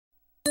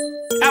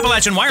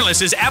Appalachian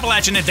Wireless is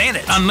Appalachian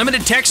Advantage.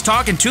 Unlimited text,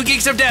 talk, and 2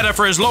 gigs of data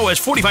for as low as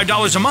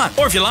 $45 a month.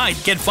 Or if you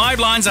like, get 5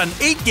 lines on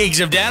 8 gigs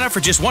of data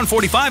for just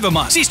 $145 a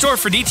month. See store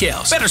for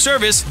details. Better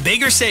service,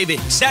 bigger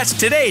savings. That's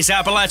today's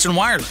Appalachian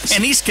Wireless,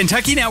 an East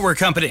Kentucky network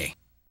company.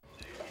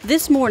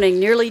 This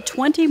morning, nearly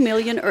 20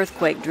 million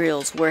earthquake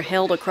drills were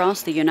held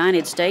across the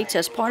United States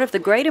as part of the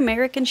Great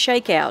American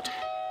ShakeOut.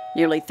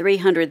 Nearly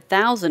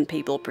 300,000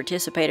 people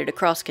participated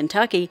across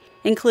Kentucky,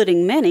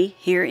 including many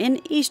here in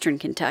eastern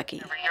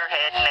Kentucky. Over your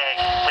head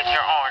next with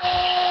your arms.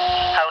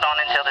 Hold on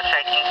until the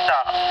shaking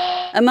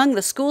stops. Among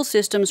the school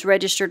systems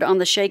registered on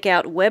the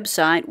ShakeOut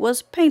website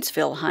was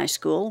Paintsville High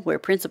School, where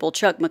Principal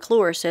Chuck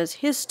McClure says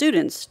his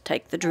students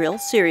take the drill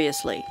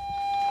seriously.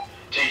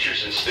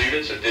 Teachers and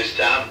students, at this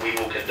time, we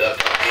will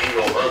conduct an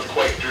annual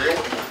earthquake drill.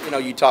 You know,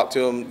 you talk to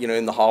them,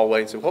 in the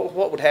hallway and say,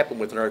 what would happen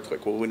with an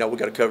earthquake? Well, we know we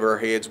got to cover our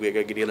heads. We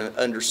got to get in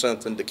under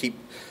something to keep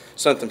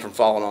something from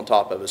falling on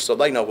top of us. So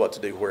they know what to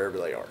do wherever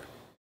they are.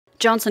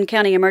 Johnson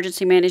County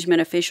emergency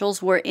management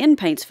officials were in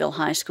Paintsville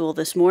High School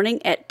this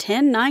morning at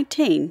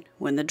 10:19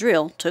 when the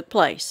drill took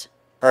place.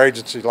 Our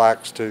agency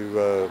likes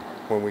to,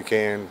 when we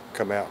can,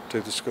 come out to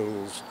the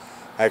schools,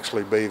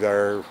 actually be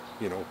there,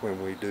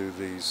 when we do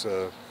these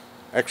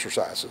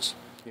exercises.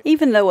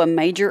 Even though a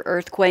major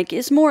earthquake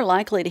is more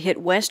likely to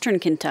hit western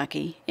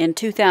Kentucky, in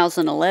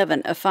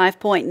 2011 a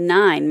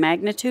 5.9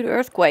 magnitude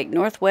earthquake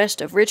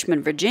northwest of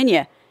Richmond,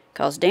 Virginia,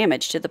 caused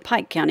damage to the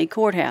Pike County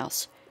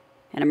Courthouse.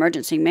 And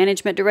emergency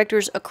management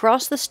directors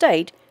across the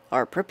state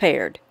are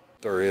prepared.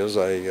 There is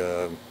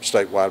a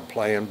statewide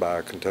plan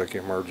by Kentucky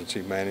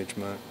Emergency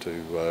Management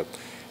to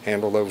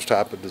handle those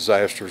type of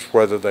disasters,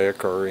 whether they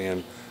occur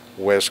in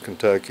West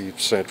Kentucky,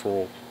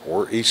 Central,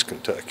 or East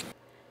Kentucky.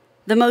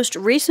 The most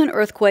recent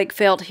earthquake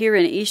felt here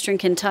in eastern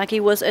Kentucky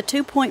was a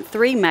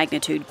 2.3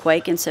 magnitude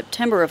quake in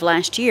September of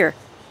last year,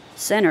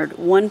 centered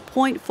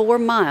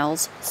 1.4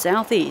 miles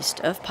southeast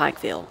of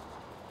Pikeville.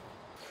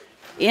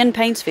 In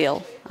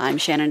Paintsville, I'm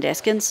Shannon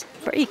Deskins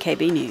for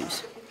EKB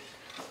News.